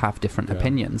ideas, people have different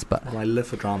opinions. But I live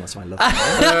for drama, so I love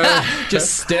it.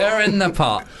 Just stir in the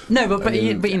pot. No, but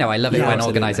you know, I love it when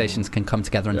organisations can come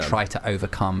together and try to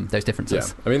overcome those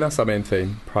differences. I mean, that's our main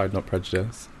theme: pride, not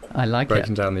prejudice. I like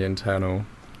breaking down the internal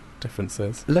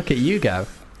differences. Look at you go.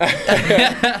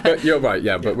 But you're right,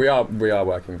 but we are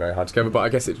working very hard together. But I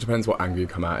guess it depends what angle you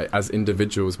come at it. As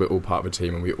individuals, we're all part of a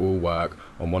team and we all work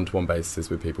on one-to-one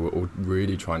basis with people. We're all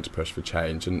really trying to push for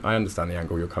change, and I understand the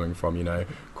angle you're coming from. You know,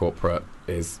 corporate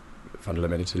is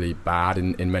fundamentally bad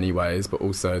in many ways, but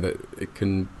also that it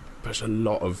can push a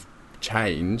lot of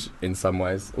change in some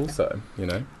ways also, you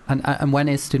know. And when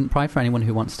is Student Pride for anyone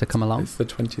who wants to come along? It's the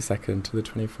 22nd to the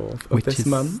 24th of this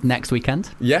month. Next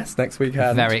weekend? Yes, next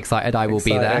weekend. Very excited. I will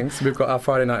be there. So we've got our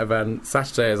Friday night event.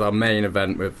 Saturday is our main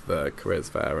event with the careers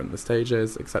fair and the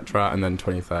stages, etc. And then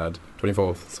 24th,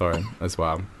 as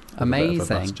well.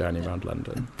 Amazing. A bus journey around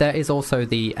London. There is also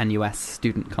the NUS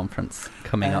Student Conference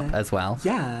coming up as well.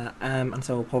 Yeah, and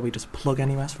so we'll probably just plug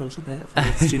NUS for a little bit for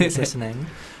the students listening.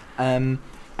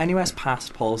 NUS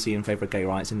passed policy in favour of gay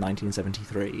rights in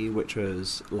 1973, which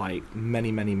was like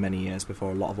many, many, many years before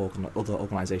a lot of other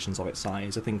organisations of its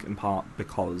size. I think in part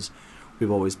because we've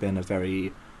always been a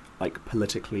very like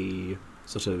politically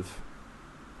sort of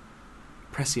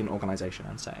prescient organisation,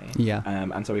 I'd say.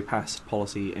 And so we passed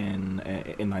policy in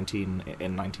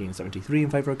 1973 in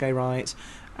favour of gay rights,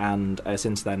 and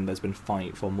since then there's been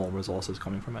fight for more resources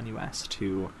coming from NUS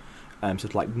to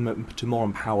to more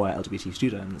empower LGBT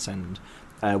students, and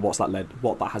what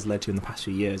that has led to in the past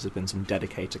few years has been some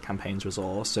dedicated campaigns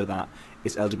resource, so that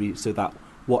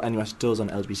what NUS does on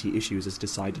LGBT issues is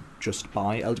decided just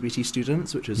by LGBT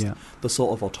students, which is the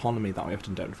sort of autonomy that we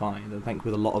often don't find. I think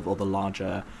with a lot of other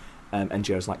larger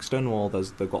NGOs like Stonewall,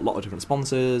 they've got a lot of different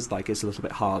sponsors. Like, it's a little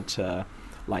bit hard to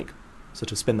like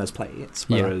sort of spin those plates.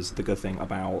 Whereas the good thing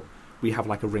about we have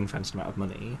like a ring-fenced amount of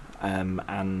money,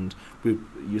 and we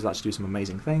use that to do some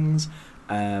amazing things.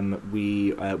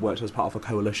 We worked as part of a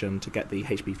coalition to get the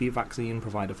HPV vaccine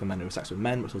provided for men who have sex with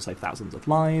men, which will save thousands of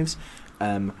lives.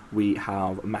 We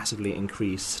have massively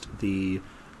increased the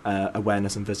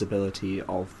awareness and visibility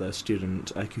of the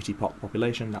student QT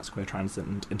population, that's queer, trans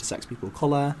and intersex people of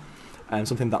colour.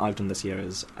 Something that I've done this year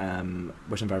is,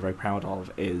 which I'm very, very proud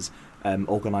of, is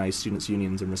organise students'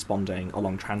 unions in responding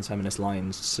along trans feminist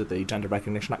lines to the Gender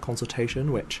Recognition Act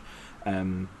consultation, which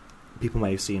people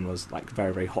may have seen was like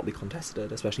very, very hotly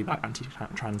contested, especially by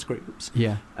anti-trans groups.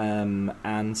 Yeah.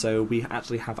 And so we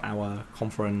actually have our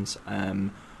conference,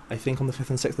 I think on the 5th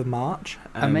and 6th of March.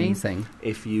 Amazing.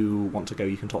 If you want to go,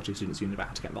 you can talk to your students' union about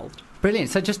how to get involved. Brilliant.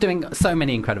 So just doing so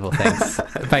many incredible things,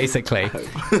 basically.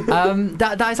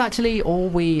 That is actually all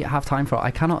we have time for.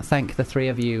 I cannot thank the three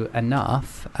of you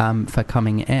enough for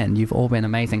coming in. You've all been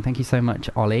amazing. Thank you so much,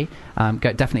 Ollie.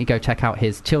 Definitely go check out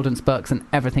his children's books and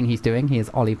everything he's doing. He is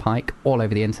Ollie Pike all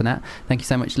over the internet. Thank you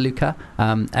so much, Luca.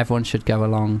 Everyone should go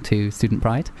along to Student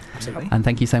Pride. Absolutely. And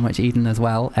thank you so much, Eden, as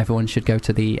well. Everyone should go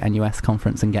to the NUS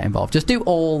conference and get involved. Just do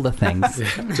all the things.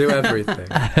 Do everything.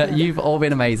 You've all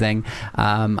been amazing.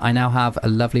 I now have a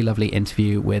lovely, lovely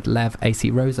interview with Lev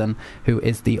A.C. Rosen, who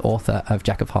is the author of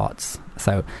Jack of Hearts.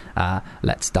 So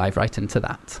let's dive right into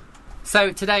that.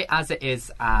 So today, as it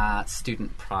is a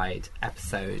Student Pride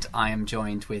episode, I am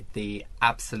joined with the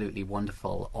absolutely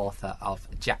wonderful author of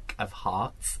Jack of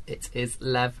Hearts. It is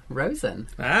Lev Rosen.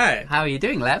 Hi. How are you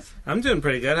doing, Lev? I'm doing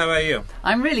pretty good. How about you?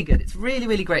 I'm really good. It's really,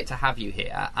 really great to have you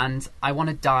here. And I want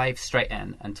to dive straight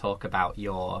in and talk about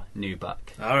your new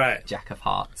book. All right. Jack of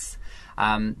Hearts.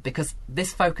 Because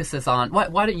this focuses on...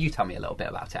 Why don't you tell me a little bit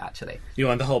about it, actually? You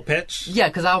want the whole pitch? Yeah,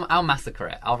 because I'll massacre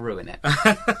it. I'll ruin it.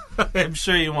 I'm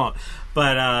sure you won't.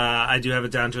 But I do have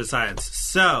it down to a science.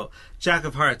 So, Jack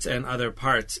of Hearts and Other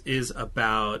Parts is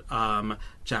about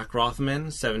Jack Rothman,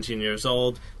 17 years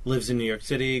old, lives in New York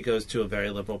City, goes to a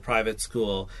very liberal private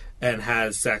school, and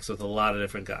has sex with a lot of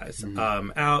different guys.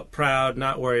 Mm-hmm. Out, proud,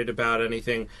 not worried about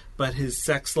anything, but his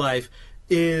sex life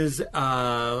is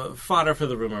fodder for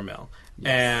the rumor mill. Yes.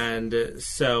 And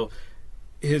so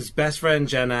his best friend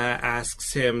Jenna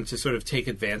asks him to sort of take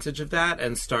advantage of that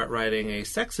and start writing a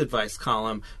sex advice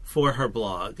column for her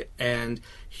blog. And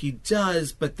he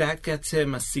does, but that gets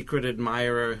him a secret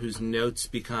admirer whose notes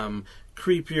become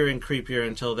creepier and creepier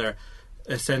until they're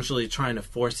essentially trying to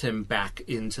force him back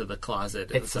into the closet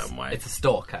in some way. It's a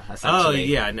stalker, essentially. Oh,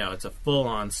 yeah, no, it's a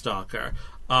full-on stalker.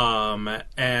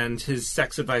 And his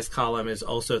sex advice column is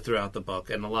also throughout the book,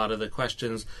 and a lot of the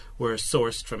questions were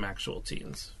sourced from actual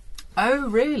teens. Oh,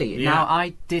 really? Yeah. Now,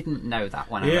 I didn't know that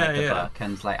when I read the book,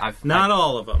 and I've not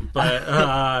all of them,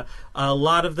 but a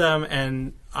lot of them.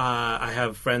 And I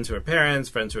have friends who are parents,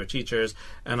 friends who are teachers,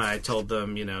 and I told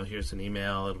them, here's an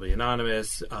email. It'll be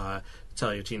anonymous.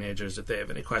 Tell your teenagers if they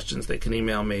have any questions, they can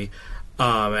email me,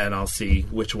 and I'll see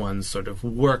which ones sort of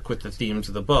work with the themes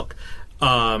of the book.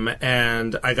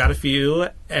 And I got a few,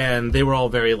 and they were all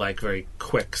very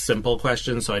quick, simple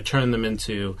questions, so I turned them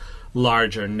into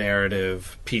larger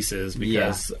narrative pieces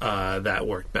because that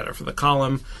worked better for the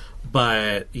column.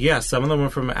 But, yeah, some of them were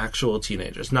from actual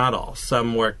teenagers. Not all.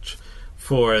 Some worked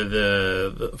for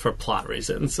for plot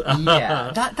reasons.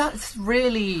 Yeah, that's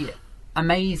really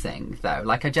amazing, though.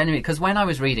 I genuinely... Because when I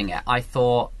was reading it, I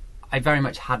thought I very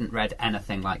much hadn't read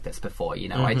anything like this before,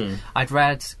 Mm-hmm. I'd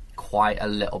read quite a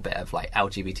little bit of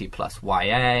LGBT plus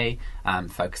YA,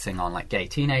 focusing on gay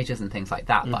teenagers and things like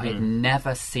that, but I'd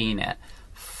never seen it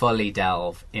fully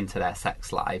delve into their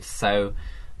sex lives. So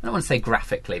I don't want to say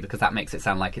graphically because that makes it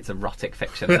sound like it's erotic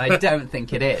fiction, and I don't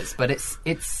think it is. But it's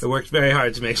it worked very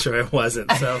hard to make sure it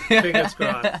wasn't. So fingers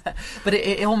crossed. But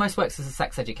it almost works as a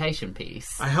sex education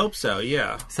piece. I hope so.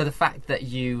 Yeah. So the fact that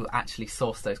you actually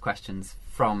sourced those questions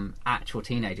from actual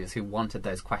teenagers who wanted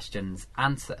those questions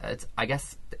answered, I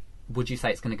guess. Would you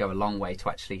say it's going to go a long way to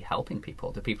actually helping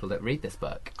people, the people that read this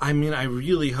book? I mean, I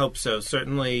really hope so.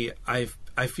 Certainly, I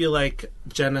feel like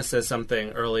Jenna says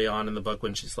something early on in the book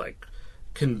when she's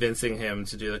convincing him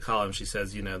to do the column. She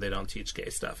says, they don't teach gay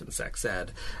stuff in sex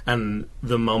ed. And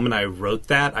the moment I wrote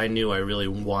that, I knew I really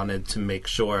wanted to make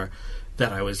sure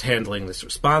that I was handling this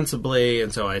responsibly.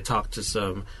 And so I talked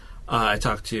to I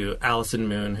talked to Allison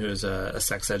Moon, who's a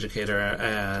sex educator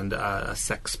and a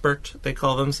sexpert, they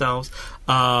call themselves.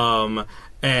 And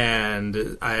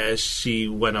she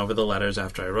went over the letters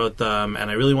after I wrote them, and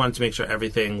I really wanted to make sure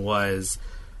everything was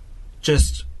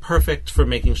just perfect for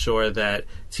making sure that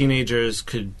teenagers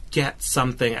could get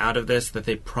something out of this that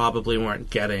they probably weren't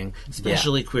getting,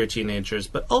 especially queer teenagers,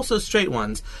 but also straight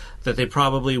ones, that they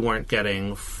probably weren't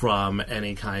getting from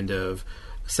any kind of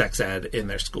sex ed in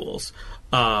their schools.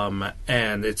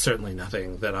 And it's certainly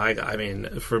nothing that I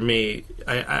mean, for me,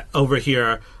 I over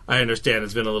here, I understand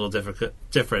it's been a little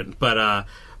different, but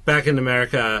back in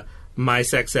America, my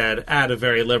sex ed at a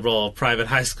very liberal private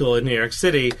high school in New York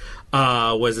City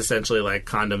was essentially like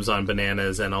condoms on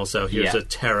bananas, and also here's a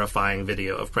terrifying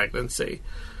video of pregnancy.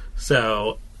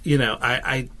 So, you know,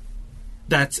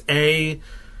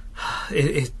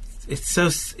 it's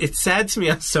sad to me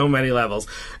on so many levels,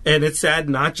 and it's sad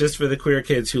not just for the queer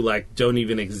kids who like don't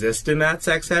even exist in that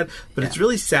sex ed, but it's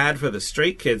really sad for the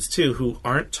straight kids too, who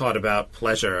aren't taught about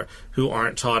pleasure, who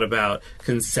aren't taught about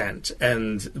consent.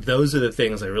 And those are the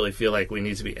things I really feel like we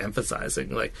need to be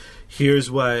emphasizing. Like,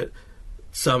 here's ways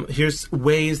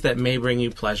that may bring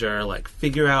you pleasure, like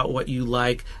figure out what you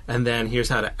like, and then here's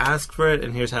how to ask for it,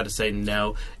 and here's how to say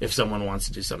no if someone wants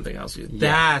to do something else.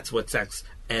 That's what sex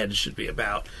ed should be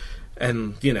about.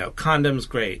 And, you know, condoms,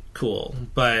 great, cool,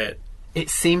 but it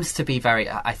seems to be very,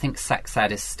 I think sex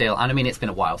ed is still, and I mean, it's been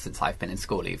a while since I've been in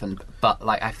school even, but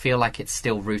like, I feel like it's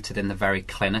still rooted in the very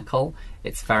clinical.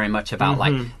 It's very much about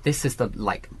like, this is the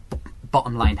like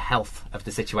bottom line health of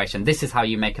the situation. This is how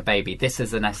you make a baby. This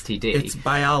is an STD. It's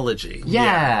biology.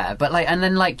 Yeah, but like, and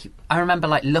then like, I remember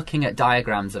like looking at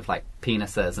diagrams of like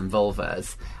penises and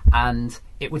vulvas, and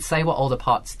it would say what all the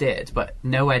parts did, but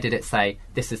nowhere did it say,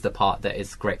 this is the part that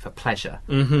is great for pleasure,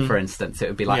 for instance. It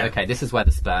would be like, okay, this is where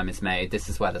the sperm is made, this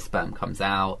is where the sperm comes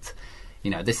out,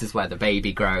 you know, this is where the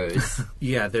baby grows.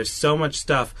 Yeah, there's so much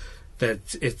stuff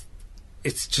that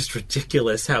it's just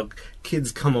ridiculous how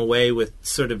kids come away with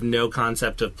sort of no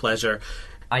concept of pleasure.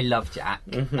 I love Jack.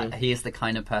 He is the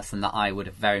kind of person that I would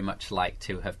have very much liked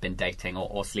to have been dating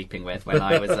or sleeping with when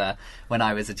I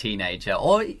was a teenager,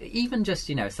 or even just,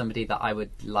 you know, somebody that I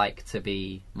would like to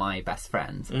be my best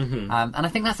friend. And I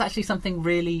think that's actually something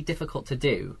really difficult to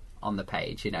do on the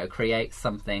page. You know, create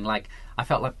something like I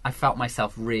felt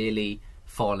myself really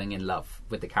falling in love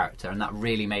with the character, and that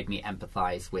really made me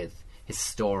empathise with his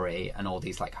story and all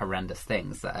these like horrendous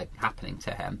things that are happening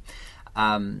to him.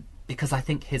 Because I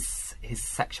think his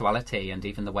sexuality and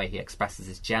even the way he expresses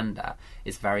his gender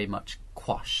is very much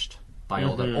quashed by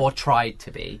all the, or tried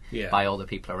to be by all the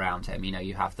people around him. You know,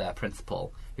 you have the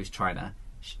principal who's trying to,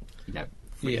 you know,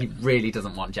 he really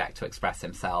doesn't want Jack to express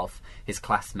himself. His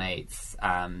classmates,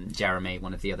 Jeremy,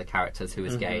 one of the other characters who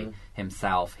is gay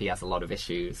himself, he has a lot of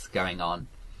issues going on.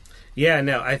 Yeah,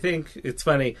 no, I think it's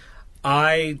funny.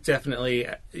 I definitely,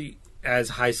 as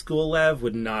high school Lev,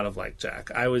 would not have liked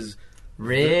Jack. I was...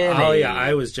 Really? Oh yeah,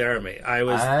 I was Jeremy. I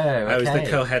was the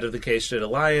co-head of the Gay Straight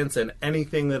Alliance, and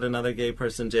anything that another gay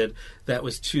person did that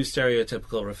was too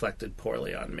stereotypical reflected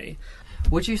poorly on me.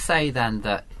 Would you say then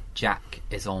that Jack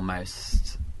is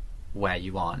almost where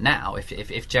you are now?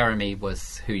 If Jeremy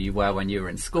was who you were when you were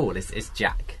in school, is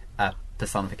Jack a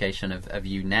personification of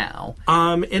you now?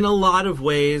 In a lot of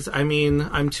ways. I mean,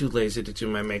 I'm too lazy to do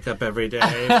my makeup every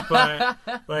day, but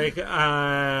like,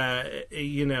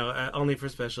 you know, only for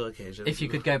special occasions. If you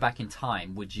could go back in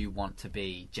time, would you want to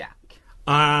be Jack?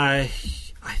 I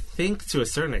think to a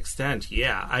certain extent,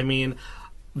 yeah. I mean,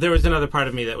 there was another part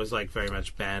of me that was like very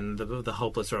much Ben, the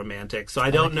hopeless romantic. So I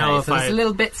don't know if there's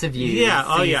little bits of you. Yeah,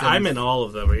 oh yeah, I'm in all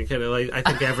of them. Are you kidding? Like, I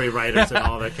think every writer's in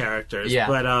all the characters. Yeah.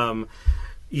 But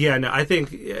yeah, no, I think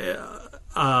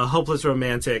Hopeless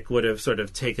Romantic would have sort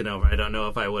of taken over. I don't know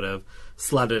if I would have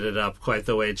slutted it up quite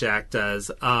the way Jack does.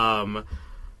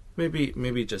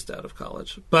 Maybe just out of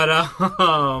college. But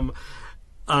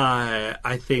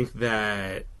I think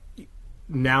that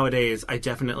nowadays I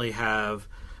definitely have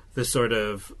the sort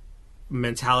of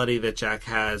mentality that Jack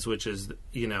has, which is,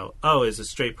 you know, oh, is a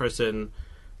straight person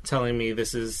telling me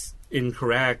this is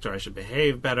incorrect or I should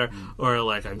behave better or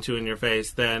like I'm too in your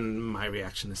face, then my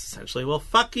reaction is essentially, well,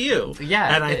 fuck you.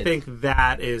 Yeah. And I think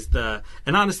that is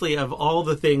and honestly, of all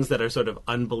the things that are sort of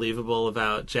unbelievable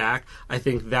about Jack, I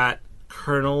think that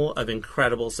kernel of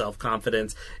incredible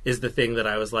self-confidence is the thing that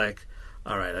I was like,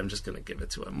 all right, I'm just going to give it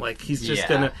to him. Like, he's just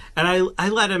going to, and I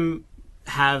let him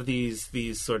have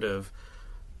these sort of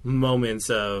moments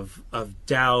of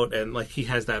doubt, and like he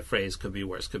has that phrase, could be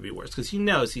worse, because he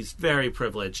knows he's very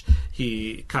privileged.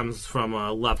 He comes from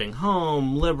a loving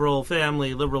home, liberal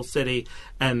family, liberal city,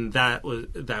 and that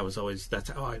was always,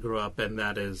 that's how I grew up, and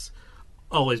that has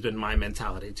always been my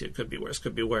mentality too. Could be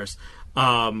worse.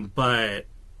 But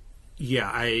yeah,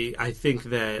 I think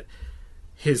that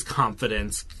his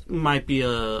confidence might be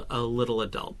a little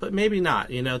adult, but maybe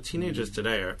not. You know, teenagers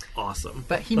today are awesome.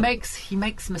 But he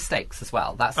makes mistakes as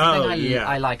well. That's the thing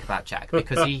I like about Jack,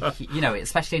 because he, you know,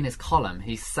 especially in his column,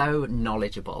 he's so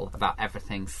knowledgeable about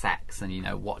everything sex and, you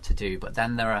know, what to do. But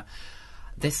then there are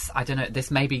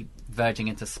this may be verging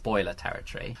into spoiler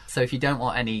territory. So if you don't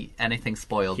want anything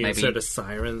spoiled, maybe insert a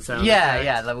siren sound.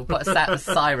 Yeah, we'll put a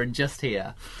siren just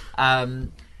here.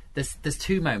 There's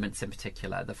two moments in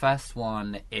particular. The first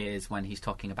one is when he's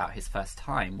talking about his first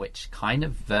time, which kind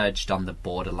of verged on the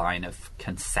borderline of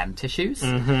consent issues.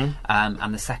 Mhm.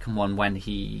 And the second one when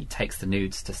he takes the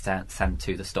nudes to send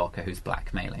to the stalker who's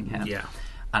blackmailing him. Yeah.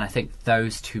 And I think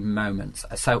those two moments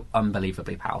are so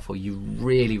unbelievably powerful. You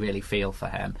really, really feel for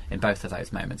him in both of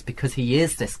those moments because he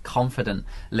is this confident,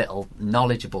 little,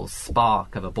 knowledgeable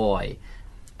spark of a boy,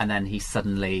 and then he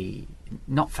suddenly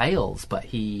not fails, but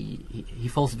he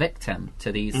falls victim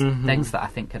to these things that I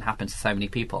think can happen to so many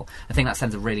people. I think that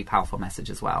sends a really powerful message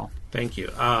as well. Thank you.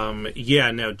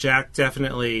 Jack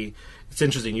definitely. It's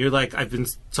interesting. You're like, I've been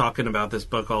talking about this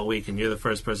book all week, and you're the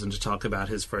first person to talk about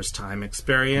his first time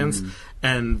experience.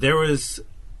 And there was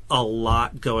a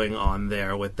lot going on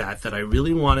there with that I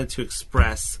really wanted to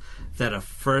express that a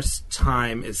first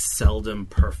time is seldom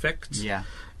perfect. Yeah.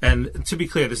 And to be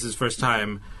clear, this is first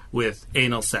time with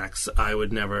anal sex. I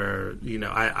would never,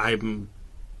 I'm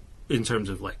in terms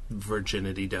of like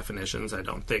virginity definitions, I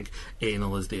don't think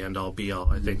anal is the end all be all.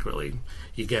 I think really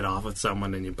you get off with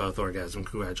someone and you both orgasm,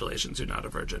 congratulations, you're not a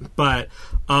virgin. But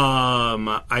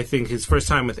I think his first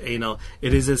time with anal,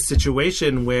 it is a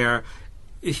situation where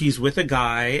he's with a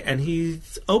guy and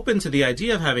he's open to the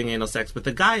idea of having anal sex, but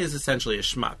the guy is essentially a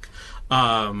schmuck.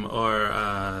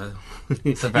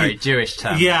 It's a very Jewish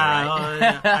term. Yeah,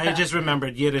 right? I just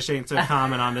remembered Yiddish ain't so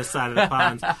common on this side of the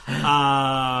pond.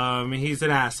 He's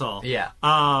an asshole. Yeah.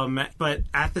 But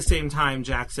at the same time,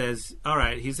 Jack says, all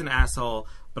right, he's an asshole,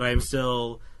 but I'm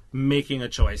still making a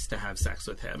choice to have sex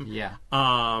with him. Yeah.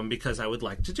 Because I would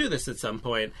like to do this at some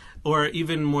point. Or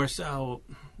even more so,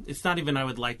 it's not even I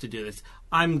would like to do this.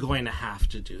 I'm going to have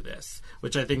to do this,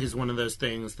 which I think is one of those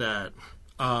things that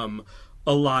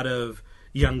a lot of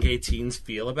young gay teens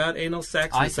feel about anal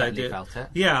sex. I certainly felt it.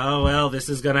 Yeah, oh, well, this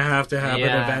is going to have to happen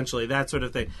Yeah. eventually, that sort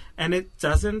of thing. And it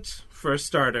doesn't, for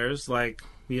starters, like,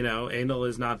 anal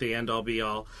is not the end-all,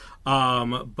 be-all.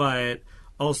 But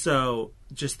also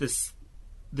just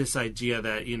this idea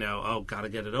that, gotta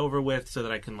get it over with so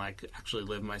that I can, like, actually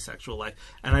live my sexual life.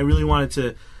 And I really wanted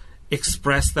to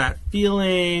express that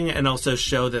feeling and also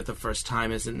show that the first time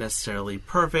isn't necessarily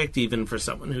perfect, even for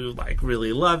someone who like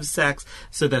really loves sex.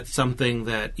 So that's something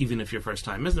that even if your first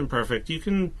time isn't perfect, you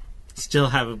can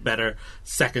still have a better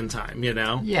second time,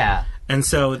 Yeah. And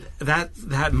so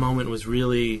that moment was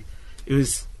really,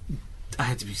 I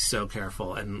had to be so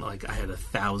careful, and like I had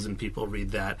 1,000 people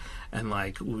read that, and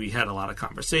like we had a lot of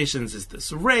conversations. Is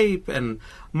this rape? And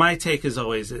my take is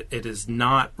always it is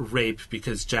not rape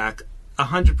because Jack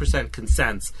 100%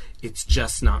 consents. It's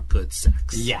just not good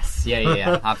sex. Yes,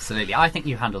 yeah, absolutely. I think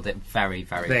you handled it very,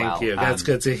 very well. Thank you. That's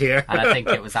good to hear. And I think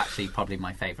it was actually probably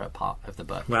my favourite part of the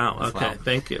book. Wow. as Okay. well.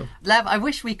 Thank you. Lev, I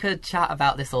wish we could chat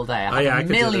about this all day. I have I a could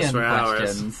do this million for hours.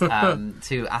 questions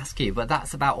to ask you, but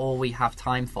that's about all we have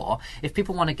time for. If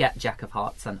people want to get Jack of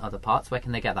Hearts and other parts, where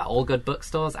can they get that? All good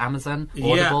bookstores, Amazon,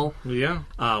 Audible? Yeah.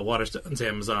 Waterstones,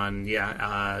 Amazon.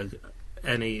 Yeah.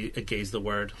 Any Gaze the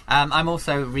Word. I'm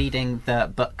also reading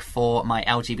the book for my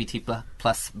LGBT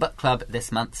plus book club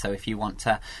this month, so if you want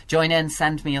to join in,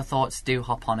 send me your thoughts, do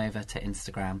hop on over to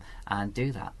Instagram and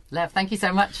do that. Lev, thank you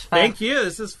so much for Thank you.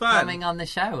 This is fun. coming on the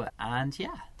show, and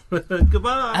yeah.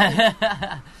 Goodbye.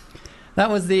 That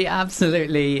was the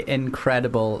absolutely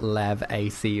incredible Lev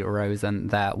A.C. Rosen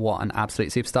there. What an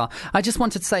absolute superstar. I just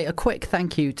wanted to say a quick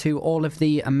thank you to all of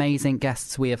the amazing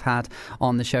guests we have had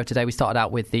on the show today. We started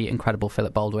out with the incredible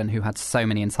Philip Baldwin, who had so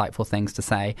many insightful things to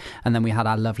say. And then we had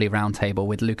our lovely roundtable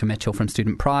with Luca Mitchell from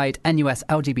Student Pride, NUS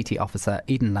LGBT officer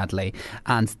Eden Ladley,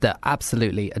 and the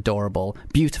absolutely adorable,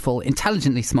 beautiful,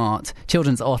 intelligently smart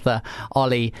children's author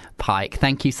Ollie Pike.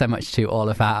 Thank you so much to all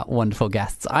of our wonderful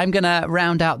guests. I'm going to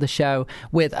round out the show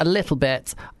with a little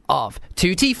bit of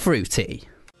Tutti Frutti.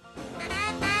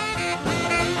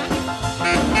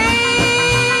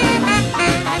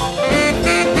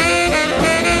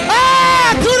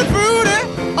 Tutti Frutti,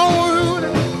 oh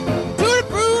Rudy, Tutti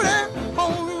Frutti, oh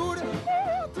Rudy.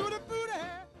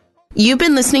 You've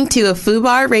been listening to a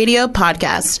FUBAR Radio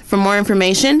podcast. For more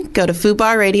information, go to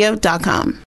FUBARradio.com.